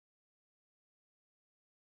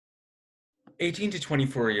18 to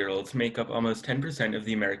 24-year-olds make up almost 10% of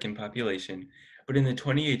the American population, but in the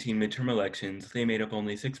 2018 midterm elections, they made up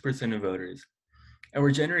only 6% of voters.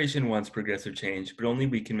 Our generation wants progressive change, but only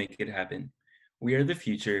we can make it happen. We are the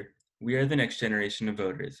future. We are the next generation of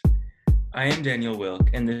voters. I am Daniel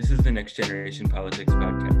Wilk, and this is the Next Generation Politics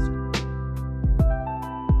Podcast.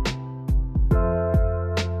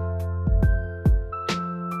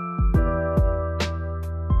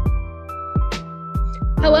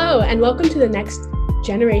 Hello, and welcome to the Next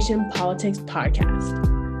Generation Politics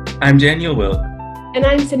Podcast. I'm Daniel Wilk. And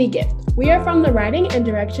I'm Cindy Gift. We are from the Writing and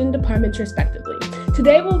Direction departments, respectively.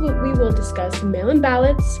 Today, we will discuss mail-in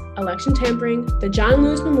ballots, election tampering, the John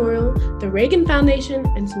Lewis Memorial, the Reagan Foundation,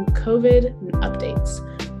 and some COVID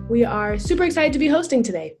updates. We are super excited to be hosting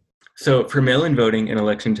today. So, for mail-in voting and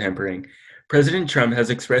election tampering, President Trump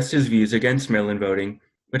has expressed his views against mail-in voting,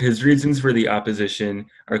 but his reasons for the opposition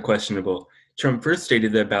are questionable. Trump first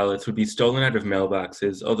stated that ballots would be stolen out of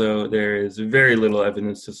mailboxes, although there is very little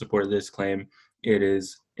evidence to support this claim. It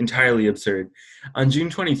is entirely absurd. On June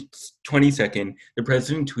 22nd, the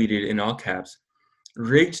president tweeted in all caps,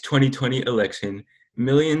 "Rigged 2020 election,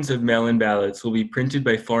 millions of mail-in ballots will be printed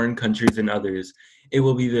by foreign countries and others. It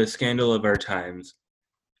will be the scandal of our times."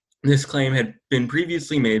 This claim had been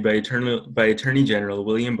previously made by Attorney General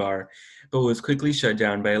William Barr, but was quickly shut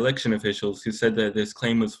down by election officials who said that this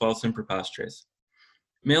claim was false and preposterous.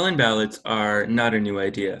 Mail-in ballots are not a new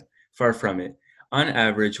idea. Far from it. On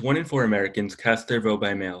average, 1 in 4 Americans cast their vote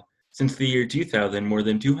by mail. Since the year 2000, more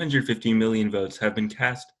than 250 million votes have been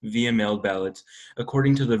cast via mailed ballots,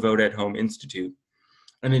 according to the Vote at Home Institute.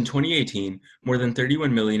 And in 2018, more than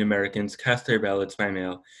 31 million Americans cast their ballots by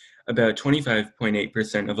mail, about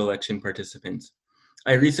 25.8% of election participants.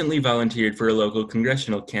 I recently volunteered for a local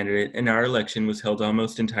congressional candidate, and our election was held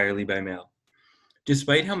almost entirely by mail.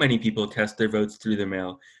 Despite how many people cast their votes through the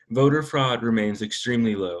mail, voter fraud remains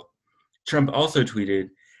extremely low. Trump also tweeted,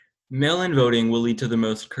 "Mail-in voting will lead to the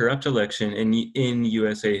most corrupt election in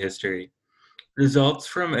USA history." Results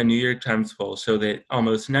from a New York Times poll show that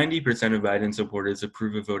almost 90% of Biden supporters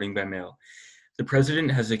approve of voting by mail. The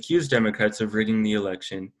president has accused Democrats of rigging the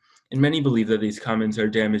election, and many believe that these comments are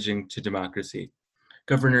damaging to democracy.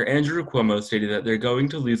 Governor Andrew Cuomo stated that they're going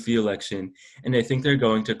to lose the election, and I think they're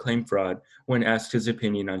going to claim fraud when asked his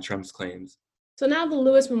opinion on Trump's claims. So now the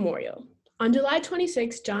Lewis Memorial. On July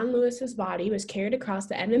 26, John Lewis's body was carried across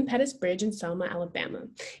the Edmund Pettus Bridge in Selma, Alabama.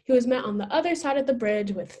 He was met on the other side of the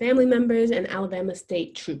bridge with family members and Alabama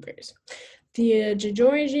state troopers. The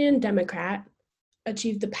Georgian Democrat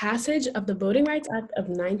achieved the passage of the Voting Rights Act of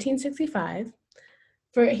 1965.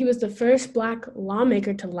 He was the first Black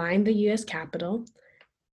lawmaker to line the U.S. Capitol.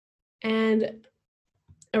 And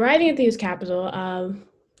arriving at the U.S. Capitol,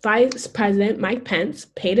 Vice President Mike Pence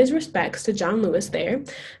paid his respects to John Lewis there.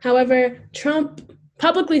 However, Trump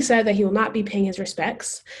publicly said that he will not be paying his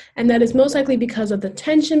respects, and that is most likely because of the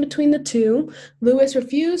tension between the two. Lewis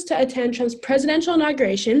refused to attend Trump's presidential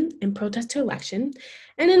inauguration in protest to election,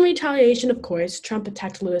 and in retaliation, of course, Trump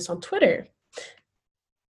attacked Lewis on Twitter.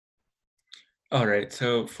 All right,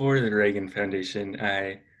 so for the Reagan Foundation,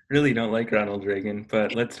 I really don't like Ronald Reagan,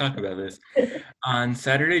 but let's talk about this. On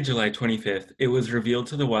Saturday, July 25th, it was revealed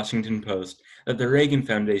to the Washington Post that the Reagan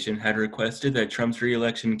Foundation had requested that Trump's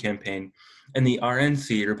re-election campaign and the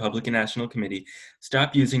RNC, Republican National Committee,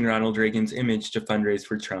 stop using Ronald Reagan's image to fundraise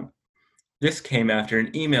for Trump. This came after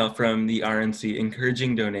an email from the RNC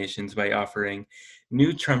encouraging donations by offering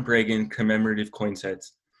new Trump-Reagan commemorative coin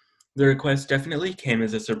sets. The request definitely came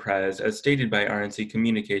as a surprise, as stated by RNC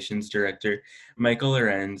Communications Director Michael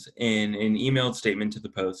Arends in an emailed statement to the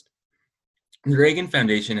Post. The Reagan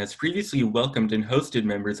Foundation has previously welcomed and hosted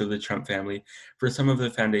members of the Trump family for some of the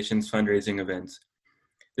foundation's fundraising events.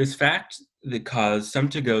 This fact that caused some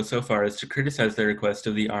to go so far as to criticize the request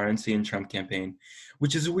of the RNC and Trump campaign,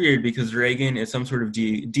 which is weird because Reagan is some sort of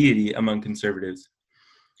deity among conservatives.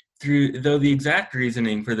 Though the exact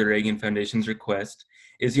reasoning for the Reagan Foundation's request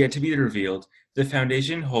is yet to be revealed, the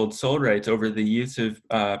foundation holds sole rights over the use of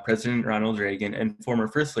President Ronald Reagan and former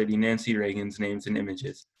First Lady Nancy Reagan's names and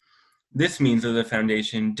images. This means that the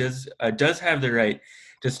foundation does have the right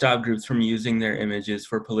to stop groups from using their images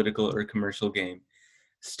for political or commercial gain.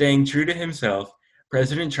 Staying true to himself,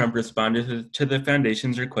 President Trump responded to the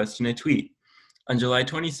foundation's request in a tweet. On July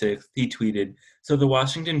 26th, he tweeted, "So the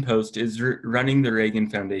Washington Post is running the Reagan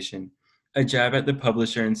Foundation," a jab at the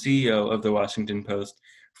publisher and CEO of the Washington Post,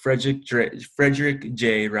 Frederick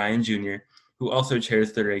J. Ryan Jr., who also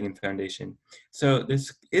chairs the Reagan Foundation. So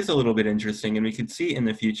this is a little bit interesting, and we could see in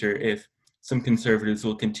the future if some conservatives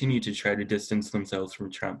will continue to try to distance themselves from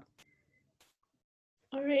Trump.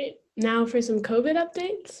 All right, now for some COVID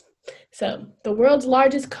updates. So, the world's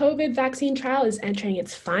largest COVID vaccine trial is entering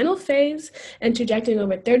its final phase and injecting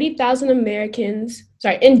over 30,000 Americans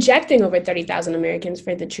for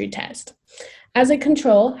the true test. As a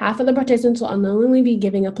control, half of the participants will unknowingly be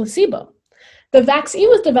giving a placebo. The vaccine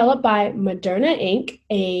was developed by Moderna Inc.,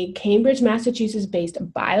 a Cambridge, Massachusetts-based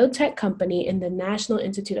biotech company in the National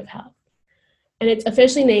Institute of Health. And it's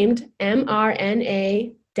officially named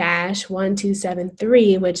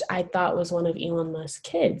mRNA-1273, which I thought was one of Elon Musk's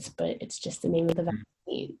kids, but it's just the name of the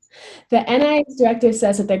vaccine. The NIH director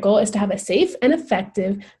says that their goal is to have a safe and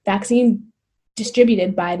effective vaccine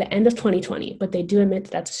distributed by the end of 2020, but they do admit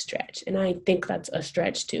that that's a stretch, and I think that's a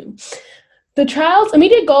stretch too. The trial's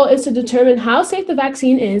immediate goal is to determine how safe the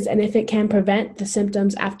vaccine is and if it can prevent the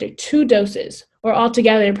symptoms after 2 doses, or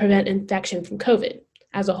altogether prevent infection from COVID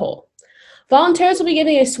as a whole. Volunteers will be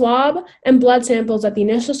getting a swab and blood samples at the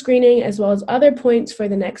initial screening, as well as other points for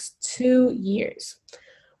the next 2 years,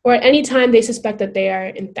 or at any time they suspect that they are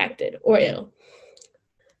infected or ill.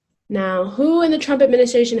 Now, who in the Trump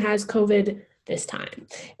administration has COVID this time?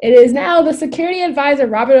 It is now the security advisor,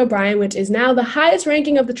 Robert O'Brien, which is now the highest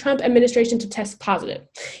ranking of the Trump administration to test positive.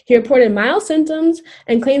 He reported mild symptoms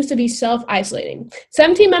and claims to be self-isolating.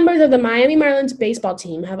 17 members of the Miami Marlins baseball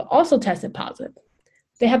team have also tested positive.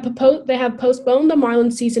 They have postponed the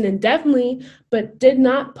Marlins season indefinitely, but did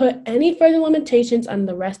not put any further limitations on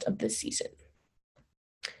the rest of the season.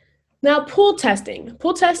 Now, pool testing.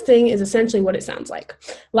 Pool testing is essentially what it sounds like.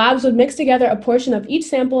 Labs would mix together a portion of each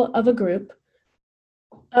sample of a group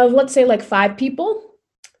of, let's say, like 5 people.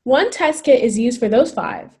 One test kit is used for those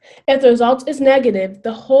 5. If the result is negative,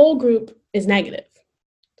 the whole group is negative.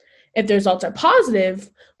 If the results are positive,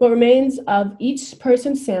 what remains of each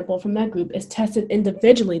person's sample from that group is tested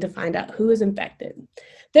individually to find out who is infected.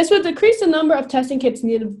 This would decrease the number of testing kits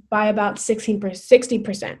needed by about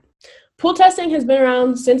 60%. Pool testing has been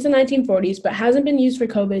around since the 1940s, but hasn't been used for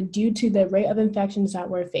COVID due to the rate of infections that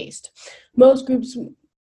were faced. Most groups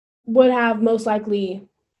would have most likely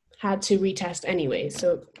had to retest anyway,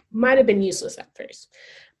 so it might have been useless at first.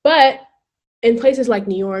 But in places like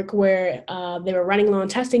New York, where they were running low on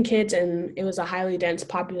testing kits and it was a highly dense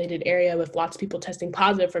populated area with lots of people testing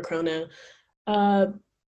positive for corona,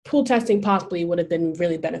 pool testing possibly would have been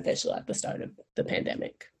really beneficial at the start of the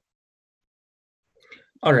pandemic.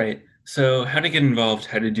 All right, so how to get involved,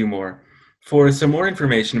 how to do more. For some more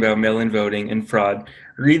information about mail-in voting and fraud,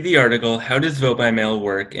 read the article, How Does Vote by Mail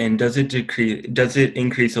Work, and Does it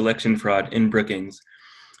increase election fraud in Brookings?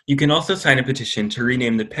 You can also sign a petition to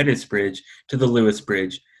rename the Pettus Bridge to the Lewis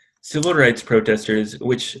Bridge. Civil rights protesters,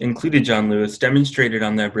 which included John Lewis, demonstrated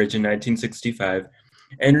on that bridge in 1965,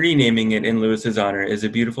 and renaming it in Lewis's honor is a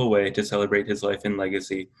beautiful way to celebrate his life and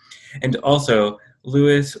legacy. And also,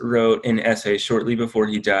 Lewis wrote an essay shortly before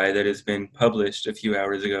he died that has been published a few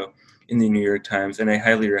hours ago in the New York Times, and I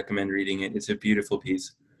highly recommend reading it. It's a beautiful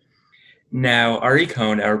piece. Now, Ari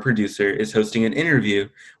Cohn, our producer, is hosting an interview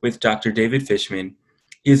with Dr. David Fishman.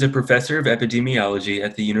 He is a professor of epidemiology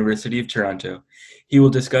at the University of Toronto. He will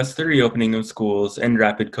discuss the reopening of schools and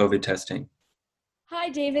rapid COVID testing. Hi,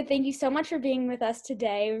 David. Thank you so much for being with us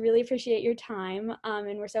today. We really appreciate your time,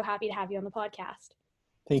 and we're so happy to have you on the podcast.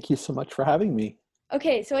 Thank you so much for having me.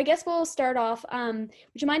 Okay, so I guess we'll start off. Would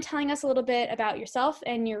you mind telling us a little bit about yourself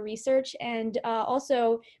and your research, and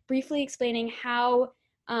also briefly explaining how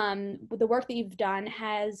the work that you've done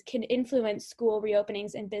can influence school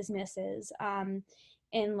reopenings and businesses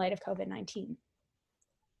in light of COVID-19?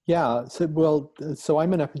 Yeah, so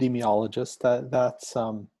I'm an epidemiologist. That's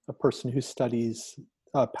a person who studies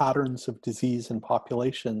patterns of disease in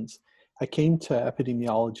populations. I came to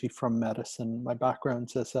epidemiology from medicine. My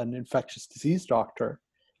background's as an infectious disease doctor.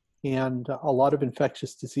 And a lot of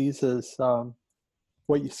infectious diseases,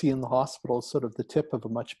 what you see in the hospital is sort of the tip of a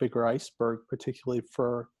much bigger iceberg, particularly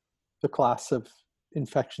for the class of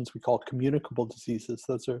infections we call communicable diseases.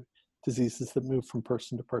 Those are diseases that move from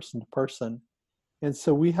person to person to person. And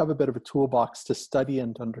so we have a bit of a toolbox to study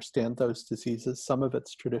and understand those diseases. Some of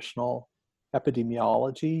it's traditional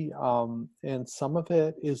epidemiology, and some of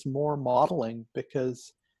it is more modeling,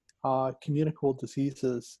 because communicable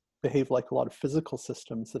diseases behave like a lot of physical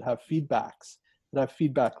systems that have feedbacks, that have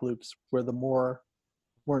feedback loops, where the more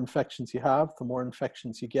infections you have, the more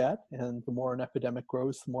infections you get, and the more an epidemic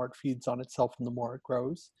grows, the more it feeds on itself and the more it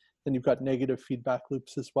grows. Then you've got negative feedback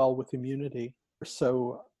loops as well with immunity.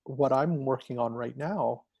 So what I'm working on right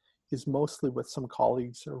now is mostly with some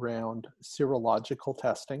colleagues around serological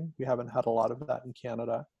testing. We haven't had a lot of that in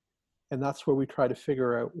Canada. And that's where we try to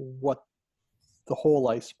figure out what the whole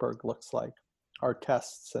iceberg looks like. Our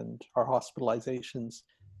tests and our hospitalizations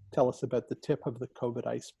tell us about the tip of the COVID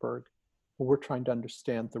iceberg. Well, we're trying to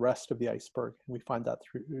understand the rest of the iceberg, and we find that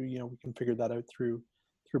through, we can figure that out through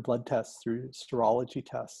blood tests, through serology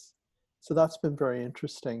tests. So that's been very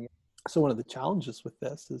interesting. So one of the challenges with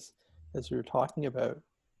this is, as we were talking about,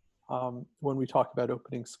 when we talk about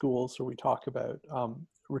opening schools, or we talk about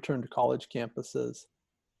return to college campuses,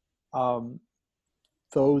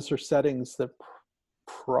 those are settings that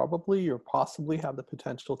probably or possibly have the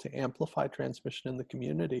potential to amplify transmission in the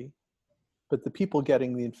community. But the people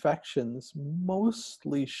getting the infections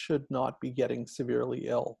mostly should not be getting severely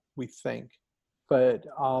ill, we think. But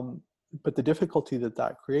the difficulty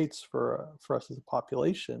that creates for us as a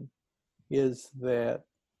population is that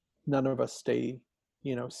none of us stay,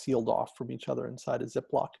 sealed off from each other inside a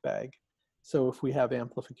Ziploc bag. So if we have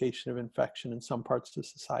amplification of infection in some parts of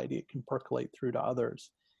society, it can percolate through to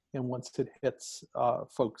others. And once it hits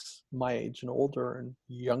folks my age and older, and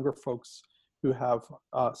younger folks who have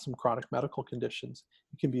some chronic medical conditions,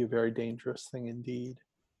 it can be a very dangerous thing indeed.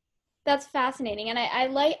 That's fascinating. And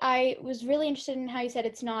I was really interested in how you said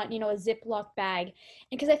it's not, a Ziploc bag.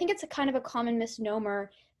 And because I think it's a kind of a common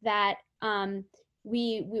misnomer that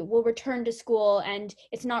we will return to school and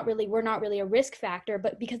we're not really a risk factor,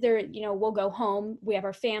 but because we'll go home, we have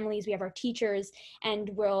our families, we have our teachers,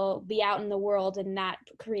 and we'll be out in the world, and that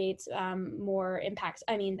creates more impacts.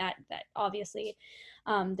 I mean, that obviously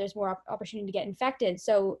there's more opportunity to get infected.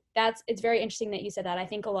 So it's very interesting that you said that. I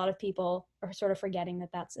think a lot of people are sort of forgetting that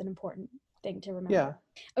that's an important thing to remember. Yeah.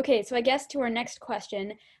 Okay, so I guess to our next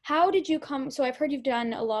question, how did you so I've heard you've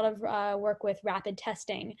done a lot of work with rapid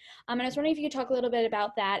testing. And I was wondering if you could talk a little bit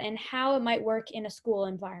about that and how it might work in a school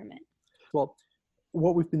environment. Well,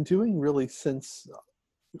 what we've been doing really since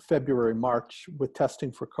February, March with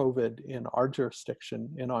testing for COVID in our jurisdiction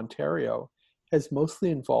in Ontario has mostly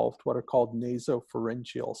involved what are called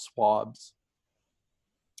nasopharyngeal swabs.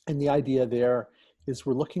 And the idea there is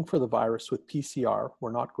we're looking for the virus with PCR.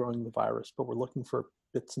 We're not growing the virus, but we're looking for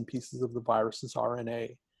bits and pieces of the virus's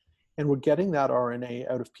RNA. And we're getting that RNA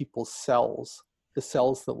out of people's cells, the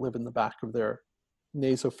cells that live in the back of their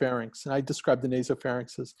nasopharynx. And I describe the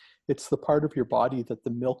nasopharynx as it's the part of your body that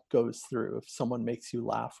the milk goes through if someone makes you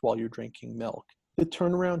laugh while you're drinking milk. The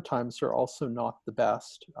turnaround times are also not the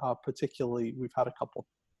best. Particularly, we've had a couple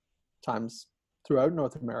times throughout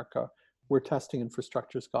North America where testing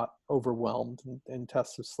infrastructures got overwhelmed and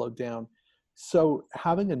tests have slowed down. So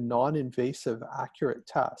having a non-invasive, accurate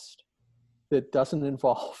test that doesn't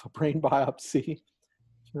involve a brain biopsy,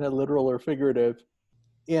 literal or figurative,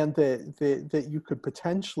 and that you could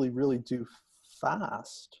potentially really do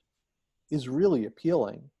fast is really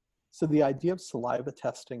appealing. So the idea of saliva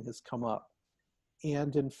testing has come up.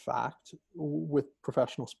 And in fact, with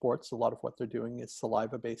professional sports, a lot of what they're doing is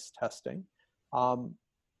saliva-based testing.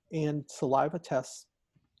 And saliva tests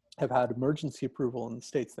have had emergency approval in the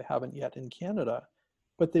States. They haven't yet in Canada,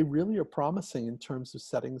 but they really are promising in terms of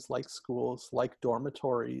settings like schools, like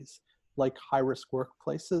dormitories, like high-risk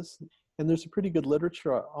workplaces. And there's a pretty good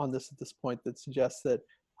literature on this at this point that suggests that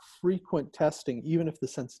frequent testing, even if the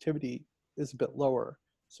sensitivity is a bit lower.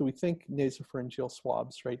 So we think nasopharyngeal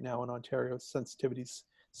swabs right now in Ontario, sensitivity is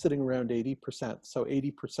sitting around 80%. So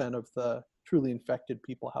 80% of the truly infected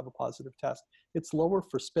people have a positive test. It's lower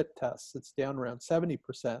for spit tests. It's down around 70%.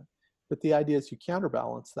 But the idea is you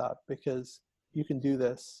counterbalance that because you can do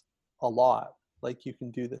this a lot. Like you can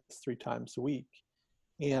do this 3 times a week.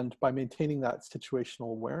 And by maintaining that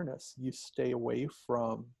situational awareness, you stay away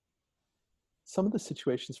from some of the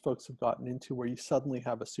situations folks have gotten into where you suddenly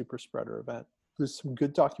have a super spreader event. There's some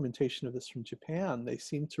good documentation of this from Japan. They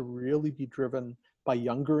seem to really be driven by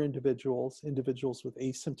younger individuals with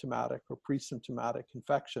asymptomatic or pre-symptomatic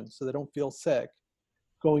infections, so they don't feel sick,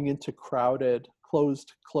 going into crowded, close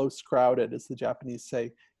crowded, as the Japanese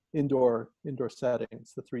say, indoor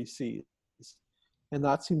settings, the 3 Cs. And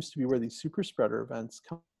that seems to be where these super spreader events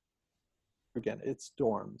come. Again, it's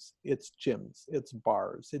dorms, it's gyms, it's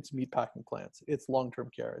bars, it's meatpacking plants, it's long-term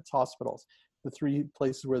care, it's hospitals, the 3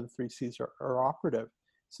 places where the 3 Cs are operative.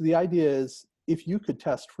 So the idea is if you could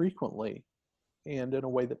test frequently and in a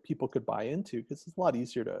way that people could buy into, because it's a lot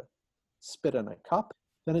easier to spit in a cup,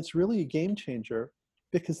 then it's really a game changer,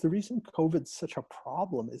 because the reason COVID's such a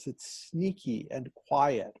problem is it's sneaky and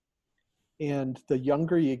quiet. And the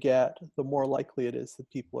younger you get, the more likely it is that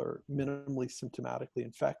people are minimally symptomatically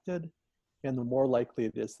infected, and the more likely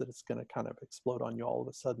it is that it's going to kind of explode on you all of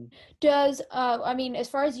a sudden. Does, as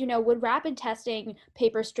far as you know, would rapid testing,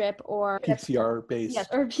 paper strip, or PCR based? Yes,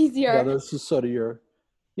 or PCR. Yeah, this is sort of your,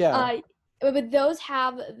 yeah. Would those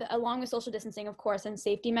have, along with social distancing, of course, and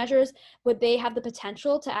safety measures, would they have the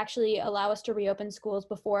potential to actually allow us to reopen schools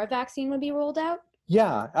before a vaccine would be rolled out?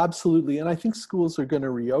 Yeah, absolutely. And I think schools are going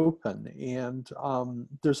to reopen, and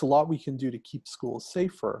there's a lot we can do to keep schools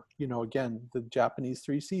safer. Again, the Japanese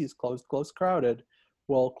three C's: closed, close, crowded.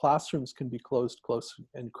 Well, classrooms can be closed, close,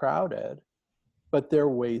 and crowded, but there are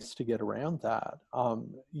ways to get around that.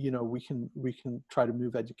 We can try to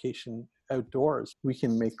move education outdoors. We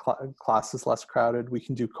can make classes less crowded. We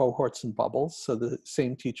can do cohorts and bubbles so the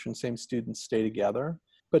same teacher and same students stay together.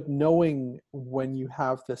 But knowing when you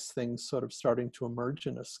have this thing sort of starting to emerge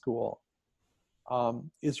in a school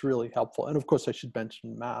is really helpful. And of course, I should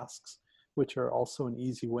mention masks, which are also an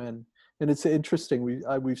easy win. And it's interesting.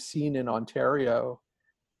 We've seen in Ontario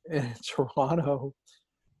and Toronto,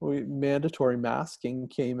 mandatory masking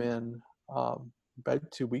came in about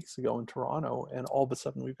 2 weeks ago in Toronto, and all of a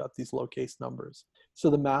sudden we've got these low case numbers. So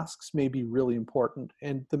the masks may be really important,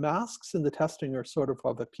 and the masks and the testing are sort of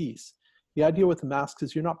a piece. The idea with the masks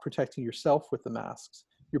is you're not protecting yourself with the masks.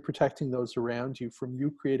 You're protecting those around you from you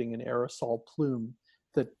creating an aerosol plume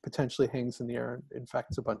that potentially hangs in the air and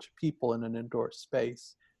infects a bunch of people in an indoor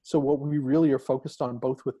space. So what we really are focused on,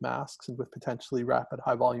 both with masks and with potentially rapid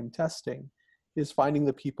high volume testing, is finding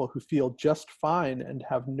the people who feel just fine and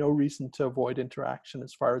have no reason to avoid interaction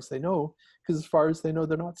as far as they know, because as far as they know,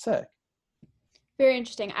 they're not sick. Very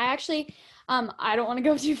interesting. I actually, I don't want to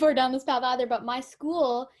go too far down this path either, but my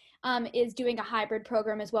school is doing a hybrid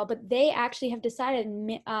program as well, but they actually have decided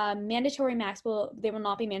mandatory masks they will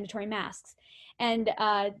not be mandatory masks. And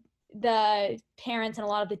the parents and a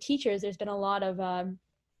lot of the teachers, there's been a lot of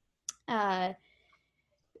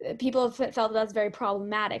people have felt that's very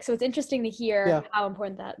problematic. So it's interesting to hear how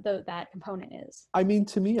important that component is. I mean,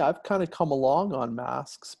 to me, I've kind of come along on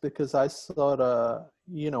masks because I sort of,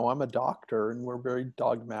 I'm a doctor and we're very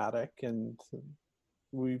dogmatic, and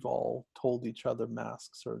we've all told each other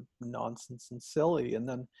masks are nonsense and silly. And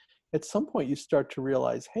then at some point you start to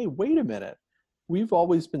realize, hey, wait a minute. We've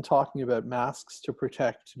always been talking about masks to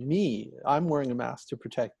protect me. I'm wearing a mask to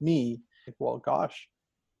protect me. Well, gosh,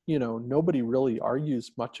 nobody really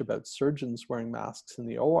argues much about surgeons wearing masks in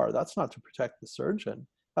the OR. That's not to protect the surgeon.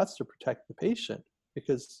 That's to protect the patient,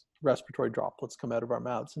 because respiratory droplets come out of our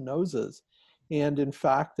mouths and noses. And in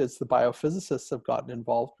fact, as the biophysicists have gotten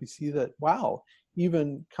involved, we see that, wow,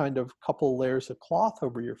 even kind of couple layers of cloth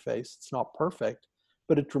over your face, it's not perfect,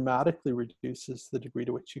 but it dramatically reduces the degree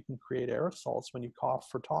to which you can create aerosols when you cough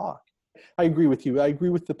or talk. I agree with you. I agree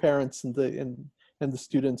with the parents and the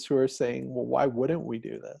students who are saying, well, why wouldn't we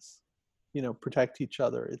do this? Protect each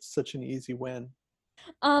other. It's such an easy win.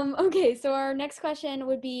 Okay, so our next question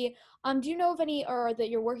would be, do you know of any, or that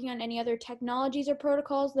you're working on any other technologies or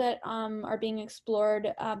protocols that are being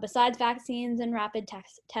explored besides vaccines and rapid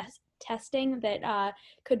testing that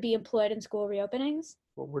could be employed in school reopenings?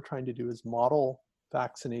 What we're trying to do is model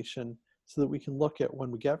vaccination so that we can look at,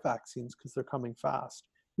 when we get vaccines, because they're coming fast,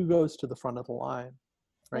 who goes to the front of the line,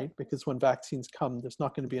 right? Because when vaccines come, there's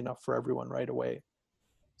not going to be enough for everyone right away.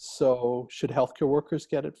 So should healthcare workers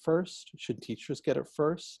get it first? Should teachers get it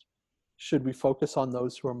first? Should we focus on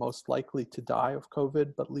those who are most likely to die of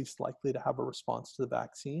COVID, but least likely to have a response to the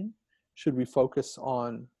vaccine? Should we focus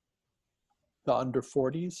on the under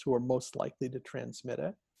 40s who are most likely to transmit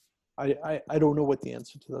it? I don't know what the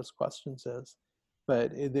answer to those questions is,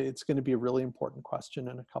 but it's going to be a really important question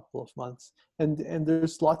in a couple of months. And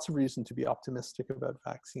there's lots of reason to be optimistic about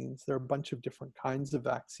vaccines. There are a bunch of different kinds of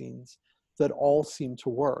vaccines that all seem to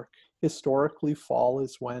work. Historically, fall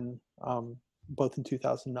is when, both in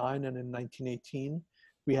 2009 and in 1918,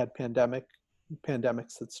 we had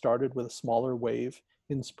pandemics that started with a smaller wave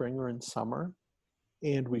in spring or in summer.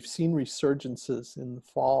 And we've seen resurgences in the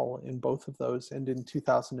fall in both of those. And in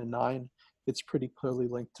 2009, it's pretty clearly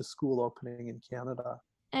linked to school opening in Canada.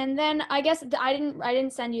 And then I guess I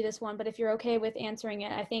didn't send you this one, but if you're okay with answering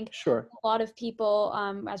it, I think sure. A lot of people,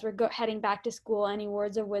 as we're heading back to school, any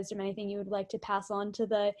words of wisdom, anything you would like to pass on to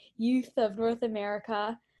the youth of North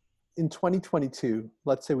America? In 2022,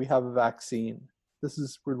 let's say we have a vaccine.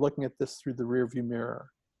 We're looking at this through the rearview mirror.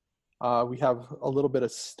 We have a little bit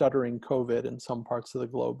of stuttering COVID in some parts of the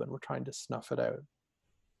globe, and we're trying to snuff it out.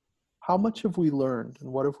 How much have we learned, and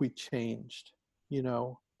what have we changed?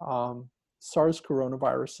 SARS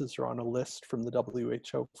coronaviruses are on a list from the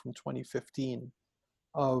WHO from 2015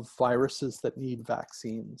 of viruses that need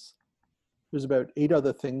vaccines. There's about 8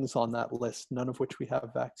 other things on that list, none of which we have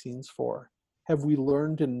vaccines for. Have we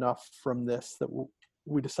learned enough from this that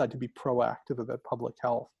we decide to be proactive about public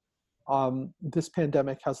health? This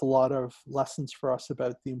pandemic has a lot of lessons for us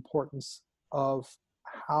about the importance of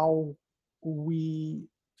how we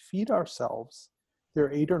feed ourselves. There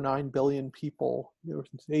are 8 or 9 billion people,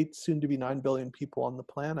 8 soon to be 9 billion people on the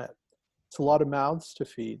planet. It's a lot of mouths to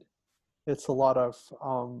feed. It's a lot of,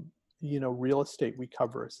 real estate we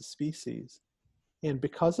cover as a species. And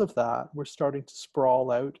because of that, we're starting to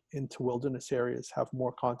sprawl out into wilderness areas, have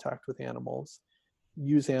more contact with animals,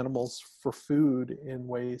 use animals for food in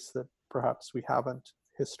ways that perhaps we haven't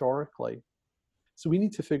historically. So we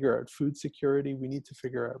need to figure out food security. We need to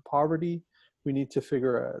figure out poverty. We need to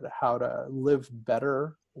figure out how to live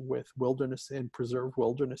better with wilderness and preserve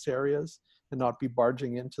wilderness areas and not be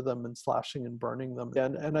barging into them and slashing and burning them.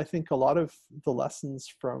 And I think a lot of the lessons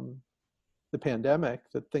from the pandemic,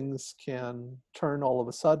 that things can turn all of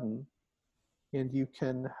a sudden, and you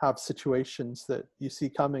can have situations that you see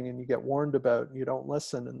coming and you get warned about and you don't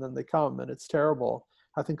listen, and then they come and it's terrible.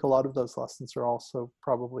 I think a lot of those lessons are also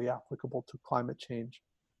probably applicable to climate change,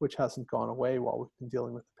 which hasn't gone away while we've been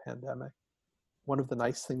dealing with the pandemic. One of the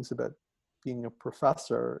nice things about being a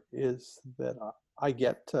professor is that I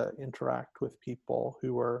get to interact with people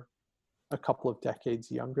who are a couple of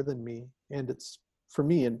decades younger than me. And it's, for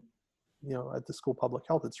me, and at the School of Public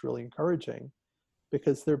Health, it's really encouraging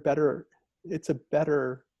because they're better. It's a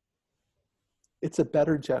better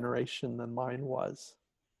generation than mine was.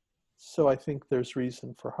 So I think there's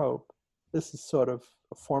reason for hope. This is sort of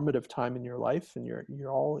a formative time in your life, and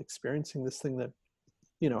you're all experiencing this thing that,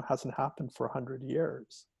 hasn't happened for 100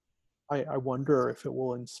 years. I wonder if it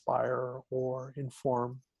will inspire or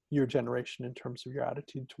inform your generation in terms of your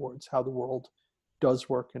attitude towards how the world does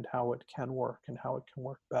work and how it can work and how it can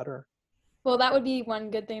work better. Well, that would be one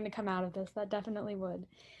good thing to come out of this. That definitely would.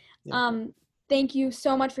 Yeah. Thank you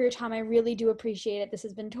so much for your time. I really do appreciate it. This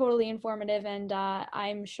has been totally informative, and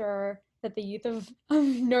I'm sure that the youth of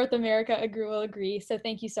North America will agree. So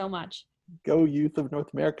thank you so much. Go youth of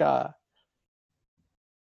North America.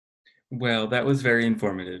 Well, that was very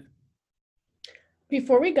informative.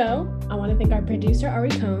 Before we go, I want to thank our producer,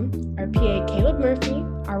 Ari Cohn, our PA, Caleb Murphy,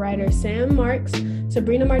 our writer, Sam Marks,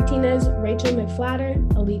 Sabrina Martinez, Rachel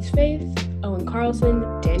McFlatter, Elise Faith, Owen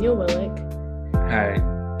Carlson, Daniel Willick. Hi.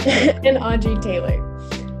 And Audrey Taylor.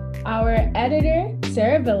 Our editor,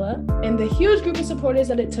 Sarah Villa, and the huge group of supporters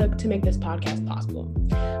that it took to make this podcast possible.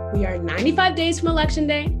 We are 95 days from Election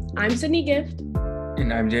Day. I'm Sydney Gift.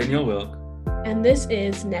 And I'm Daniel Wilk. And this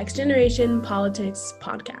is Next Generation Politics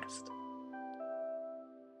Podcast.